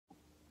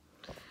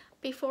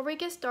Before we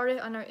get started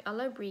on our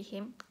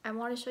elaborate, I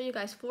want to show you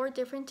guys 4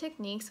 different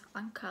techniques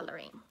on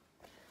coloring.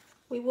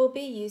 We will be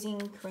using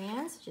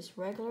crayons, just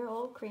regular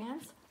old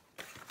crayons,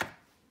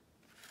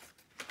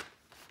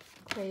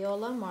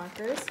 Crayola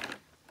markers,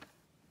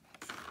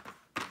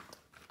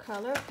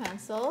 color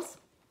pencils,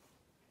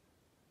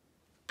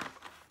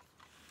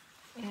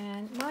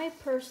 and my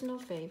personal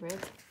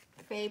favorite,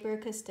 Faber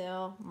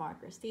Castell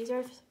markers. These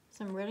are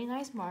some really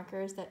nice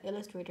markers that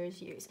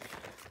illustrators use.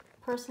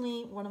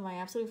 Personally, one of my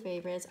absolute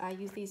favorites. I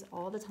use these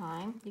all the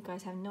time. You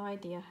guys have no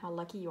idea how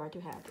lucky you are to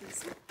have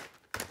these.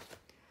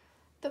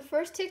 The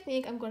first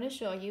technique I'm going to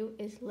show you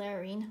is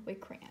layering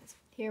with crayons.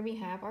 Here we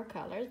have our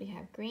colors. We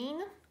have green,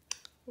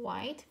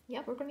 white.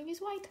 Yep, we're going to use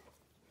white.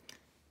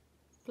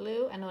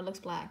 Blue. I know it looks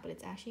black, but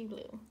it's actually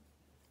blue.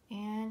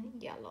 And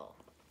yellow.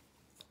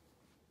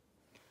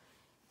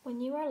 When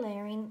you are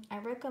layering, I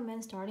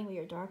recommend starting with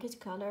your darkest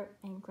color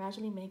and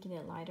gradually making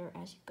it lighter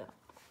as you go.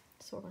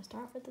 So we're going to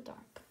start with the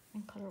dark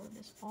and color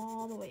this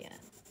all the way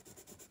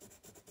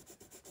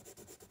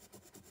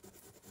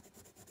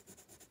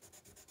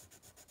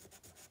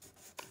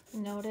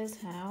in. Notice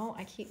how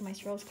I keep my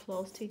strokes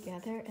close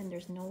together and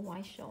there's no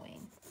white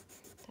showing.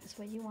 That's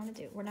what you want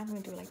to do. We're not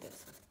going to do it like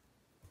this.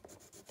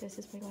 This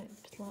is what we're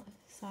going to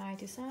side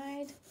to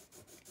side,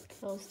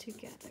 close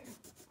together.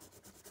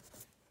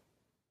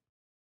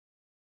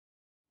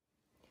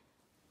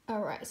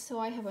 Alright, so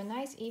I have a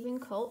nice even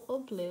coat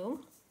of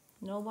blue.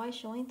 No white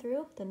showing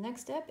through. The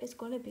next step is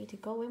going to be to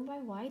go in by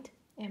white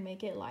and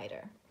make it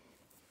lighter.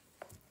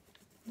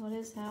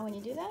 Notice how when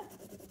you do that,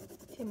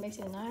 it makes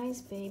it a nice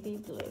baby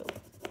blue.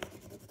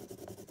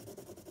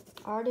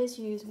 Artists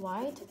use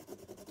white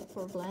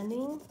for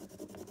blending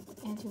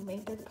and to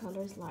make their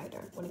colors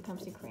lighter when it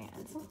comes to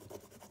crayons.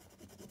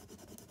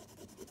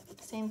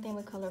 Same thing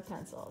with color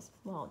pencils.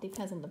 Well, it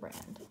depends on the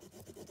brand.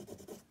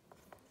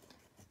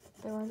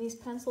 There are these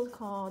pencils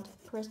called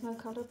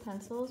Prismacolor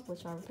pencils,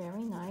 which are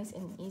very nice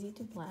and easy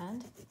to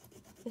blend.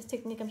 This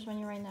technique I'm showing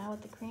you right now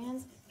with the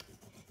crayons,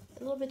 a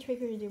little bit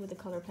trickier to do with the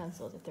color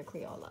pencils if they're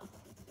Crayola.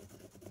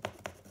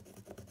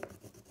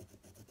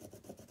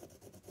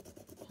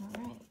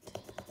 Alright.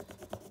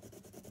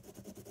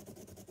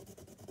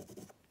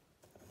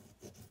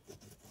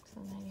 So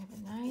now you have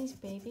a nice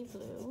baby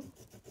blue.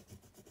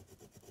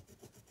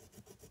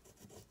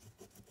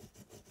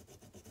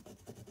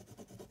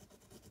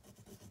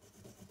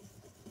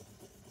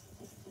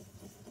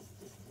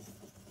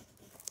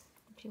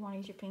 If you want to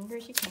use your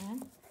fingers, you can,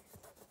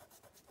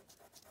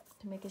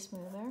 to make it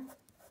smoother.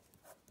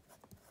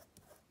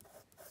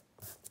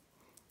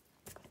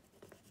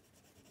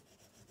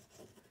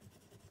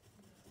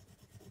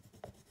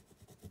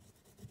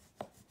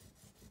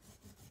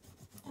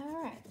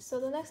 Alright, so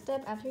the next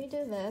step after you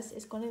do this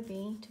is going to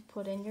be to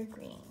put in your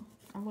green.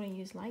 I'm going to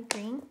use light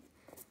green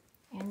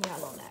and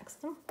yellow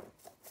next.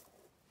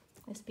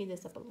 Let's speed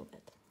this up a little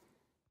bit.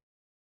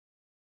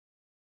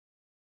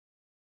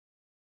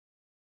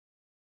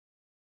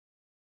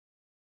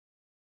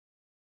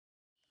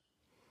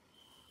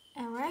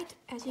 Alright,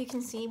 as you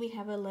can see, we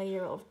have a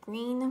layer of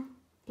green,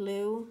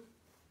 blue,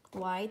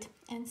 white,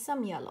 and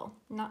some yellow.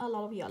 Not a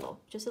lot of yellow,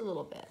 just a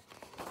little bit.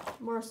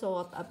 More so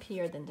up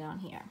here than down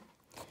here.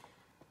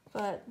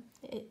 But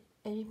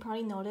as you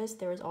probably noticed,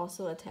 there is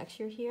also a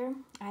texture here.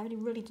 I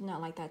really do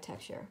not like that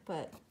texture,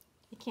 but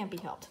it can't be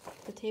helped.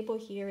 The table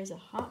here is a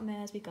hot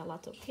mess. We got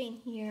lots of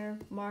paint here,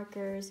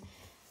 markers,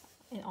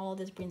 and all of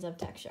this brings up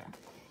texture.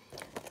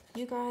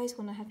 You guys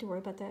will not have to worry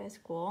about that at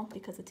school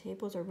because the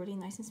tables are really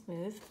nice and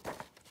smooth.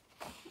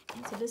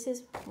 And so this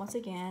is, once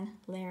again,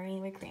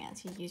 layering with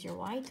crayons. You use your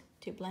white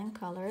to blend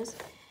colors.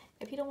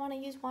 If you don't want to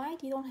use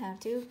white, you don't have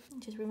to.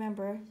 Just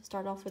remember,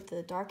 start off with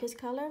the darkest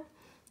color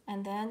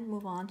and then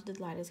move on to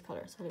the lightest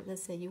color. So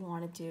let's say you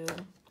want to do,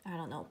 I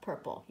don't know,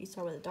 purple. You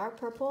start with a dark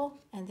purple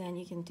and then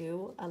you can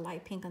do a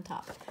light pink on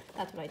top.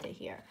 That's what I did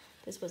here.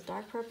 This was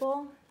dark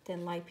purple,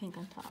 then light pink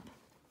on top.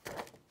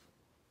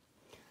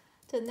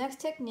 The next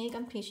technique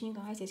I'm teaching you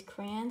guys is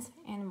crayons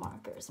and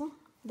markers.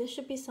 This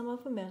should be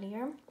somewhat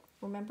familiar.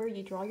 Remember,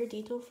 you draw your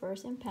detail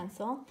first in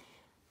pencil,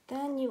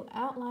 then you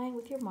outline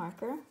with your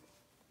marker,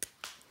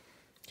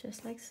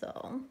 just like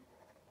so.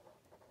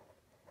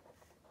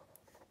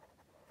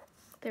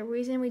 The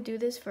reason we do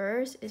this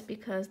first is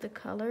because the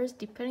colors,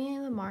 depending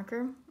on the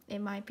marker, it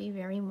might be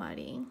very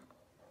muddy.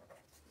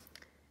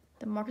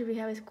 The markers we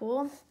have at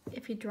school,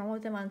 if you draw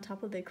with them on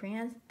top of the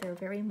crayons, they're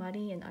very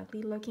muddy and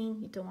ugly looking.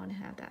 You don't want to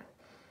have that.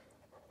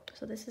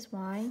 So this is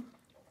why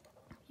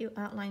you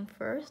outline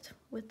first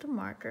with the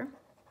marker.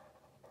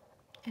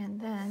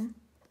 And then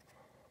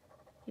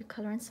you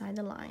color inside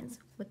the lines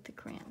with the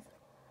crayons.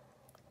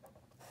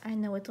 I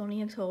know it's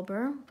only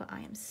October, but I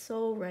am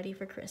so ready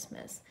for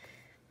Christmas.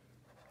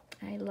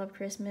 I love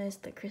Christmas,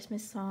 the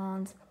Christmas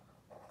songs,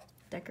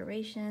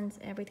 decorations,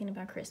 everything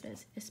about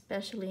Christmas,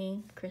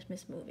 especially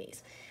Christmas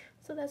movies.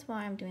 So that's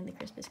why I'm doing the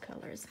Christmas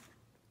colors.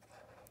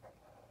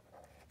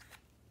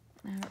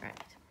 All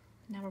right,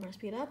 now we're going to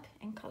speed up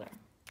and color.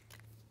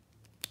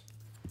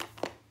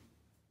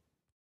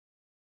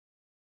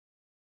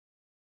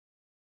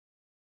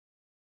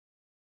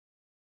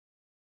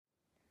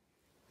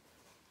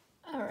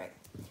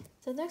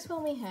 So the next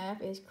one we have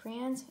is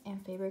crayons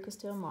and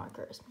Faber-Castell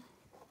markers.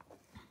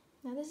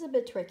 Now this is a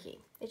bit tricky.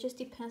 It just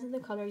depends on the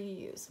color you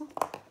use.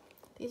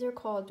 These are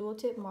called dual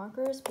tip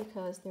markers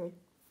because they're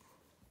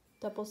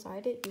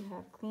double-sided. You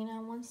have green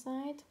on one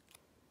side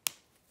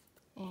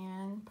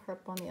and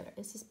purple on the other.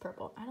 This is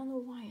purple. I don't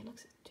know why it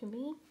looks, to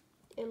me,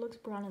 it looks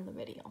brown in the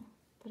video,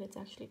 but it's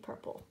actually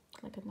purple,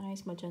 like a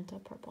nice magenta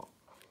purple.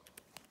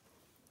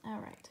 All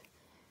right.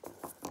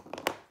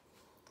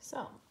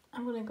 So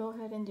I'm gonna go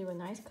ahead and do a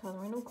nice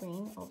coloring of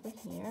green over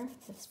here.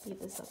 Let's speed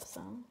this up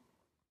some.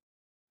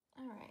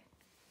 All right.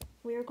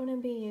 We are going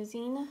to be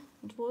using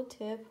dual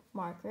tip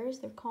markers.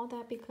 They're called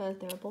that because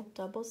they're both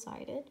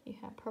double-sided. You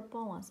have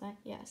purple on one side.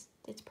 Yes,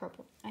 it's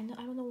purple. I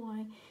don't know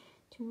why.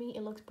 To me,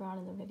 it looks brown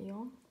in the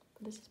video,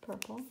 but this is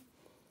purple.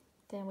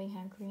 Then we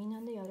have green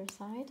on the other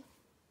side,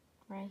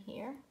 right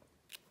here.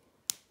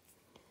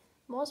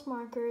 Most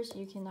markers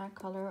you cannot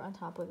color on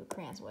top of the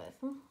crayons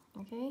with,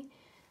 okay?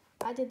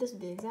 I did this with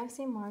the exact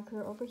same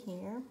marker over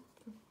here.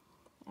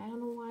 I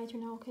don't know why it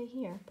turned out okay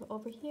here, but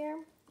over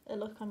here, it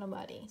looks kind of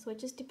muddy. So it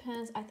just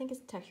depends. I think it's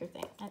a texture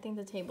thing. I think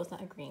the table's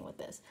not agreeing with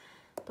this.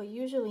 But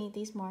usually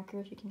these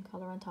markers you can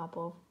color on top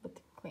of with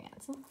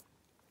crayons.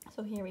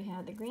 So here we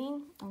have the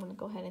green. I'm going to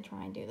go ahead and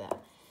try and do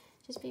that.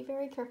 Just be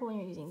very careful when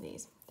you're using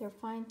these. They're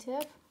fine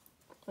tip,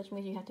 which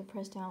means you have to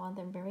press down on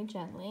them very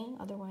gently.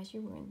 Otherwise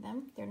you ruin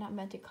them. They're not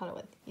meant to color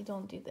with. You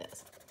don't do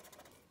this.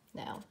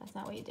 No, that's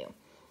not what you do.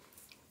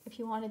 If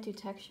you want to do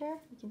texture,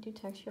 you can do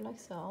texture like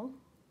so.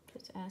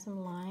 Just add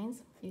some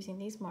lines using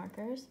these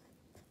markers.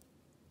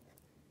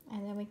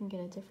 And then we can get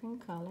a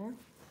different color.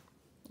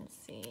 Let's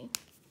see.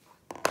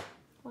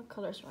 What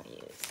color should I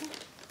use?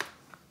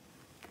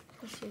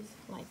 Let's use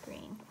light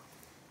green.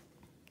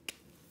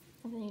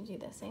 And then you do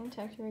the same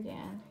texture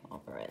again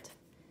over it.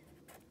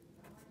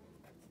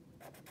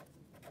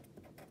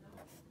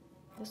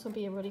 This will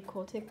be a really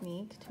cool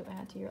technique to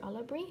add to your a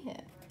la brie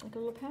hit, like a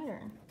little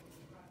pattern.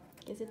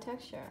 Gives it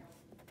texture.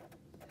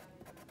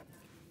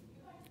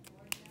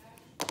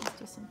 Let's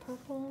do some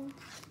purple.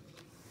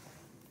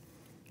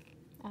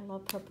 I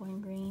love purple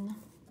and green.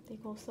 They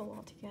go so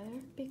well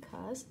together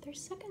because they're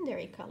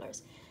secondary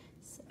colors.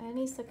 So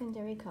any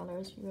secondary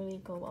colors really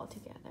go well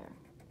together.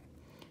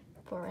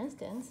 For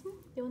instance,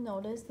 you'll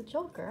notice the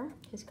Joker,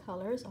 his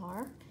colors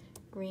are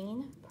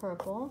green,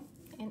 purple,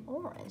 and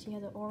orange. He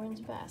has an orange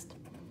vest.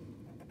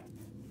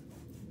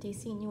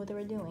 DC knew what they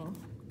were doing.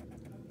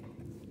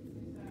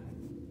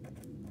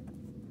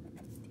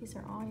 These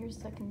are all your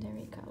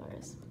secondary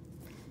colors.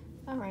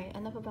 All right,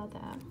 enough about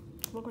that.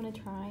 We're going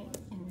to try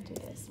and do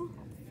this.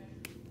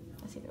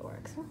 Let's see if it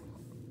works.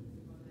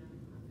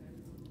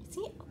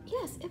 See,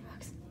 yes, it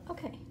works.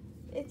 Okay,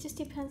 it just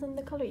depends on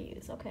the color you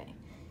use. Okay,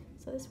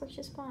 so this works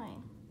just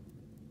fine.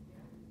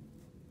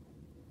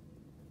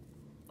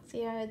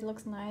 See how it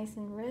looks nice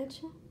and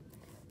rich?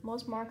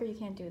 Most markers you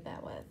can't do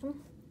that with.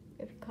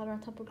 If you color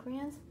on top of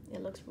crayons,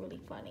 it looks really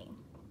funny.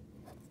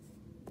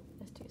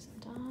 Let's do some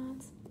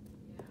dots.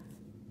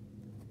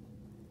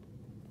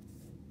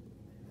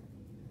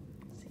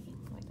 Let's see,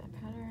 like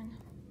that pattern.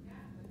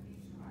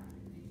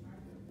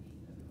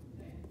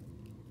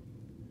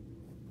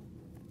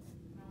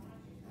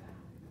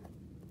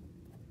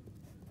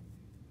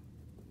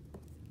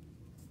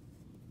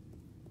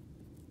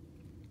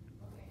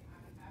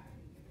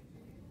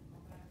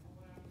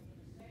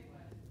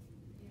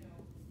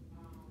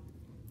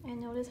 And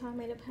notice how I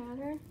made a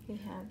pattern. We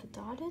have the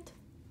dotted,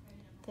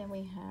 then we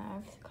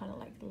have kind of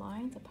like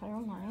lines, a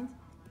pattern lines,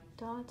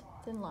 dot,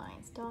 then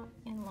lines, dot,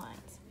 and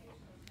lines.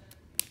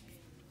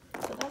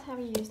 So that's how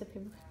you use the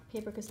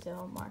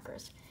Faber-Castell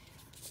markers.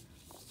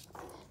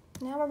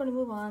 Now we're going to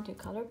move on to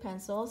colored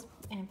pencils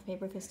and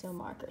Faber-Castell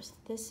markers.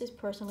 This is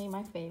personally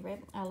my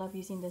favorite. I love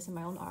using this in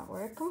my own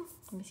artwork.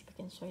 Let me see if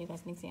I can show you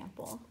guys an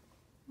example.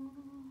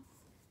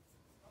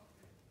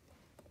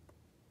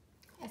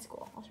 At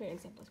school, I'll show you an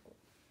example at school.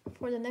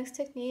 For the next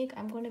technique,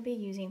 I'm going to be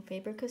using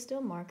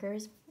Faber-Castell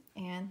markers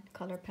and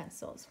colored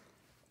pencils.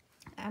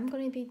 I'm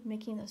going to be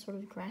making a sort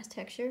of grass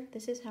texture.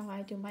 This is how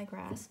I do my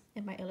grass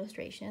in my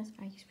illustrations.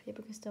 I use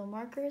Faber-Castell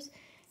markers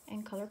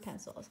and colored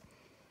pencils.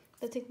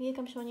 The technique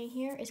I'm showing you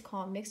here is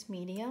called mixed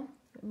media.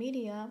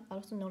 Media,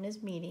 also known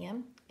as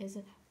medium, is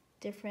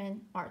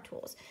different art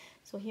tools.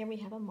 So here we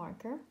have a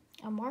marker.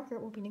 A marker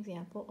will be an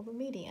example of a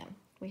medium.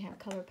 We have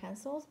colored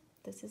pencils.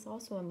 This is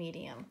also a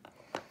medium.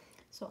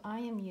 So I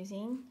am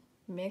using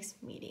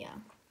mixed media.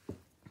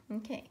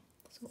 Okay,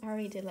 so I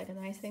already did like a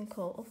nice thin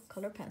coat of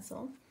colored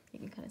pencil. You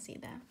can kind of see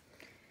that.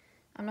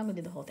 I'm not gonna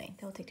do the whole thing.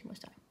 That will take too much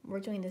time. We're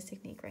doing this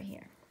technique right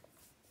here.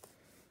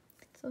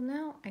 So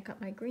now I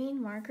got my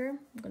green marker.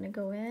 I'm gonna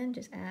go in,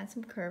 just add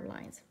some curved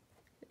lines.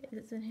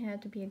 It doesn't have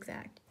to be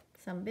exact.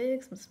 Some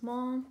big, some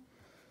small,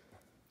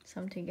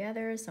 some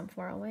together, some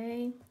far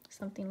away,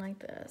 something like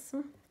this.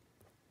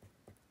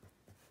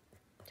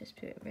 Just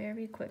do it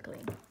very quickly.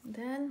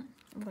 Then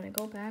I'm gonna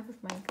go back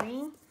with my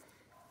green.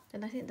 The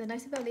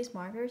nice thing about these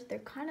markers, they're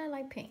kind of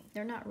like paint.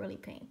 They're not really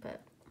paint,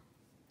 but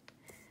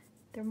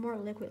they're more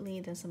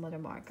liquidly than some other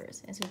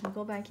markers. And so you can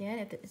go back in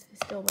if it's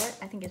still wet.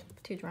 I think it's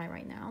too dry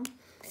right now.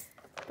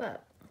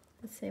 But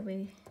let's say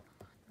we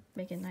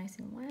make it nice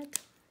and wet.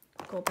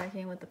 Go back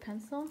in with the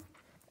pencil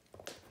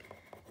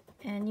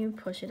and you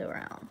push it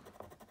around.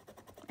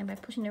 And by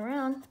pushing it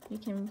around, you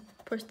can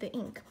push the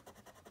ink.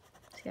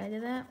 See how I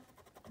did that?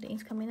 The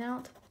ink's coming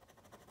out.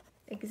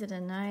 It gives it a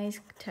nice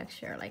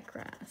texture like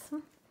grass.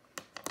 So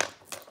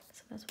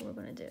that's what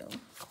we're gonna do.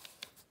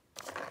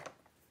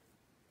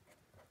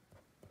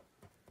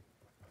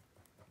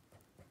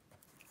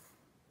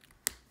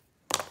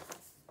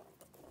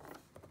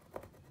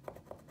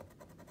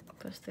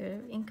 Push the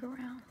ink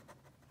around.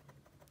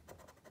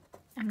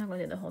 I'm not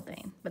gonna do the whole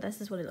thing, but this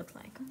is what it looks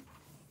like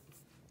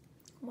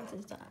once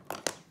it's done.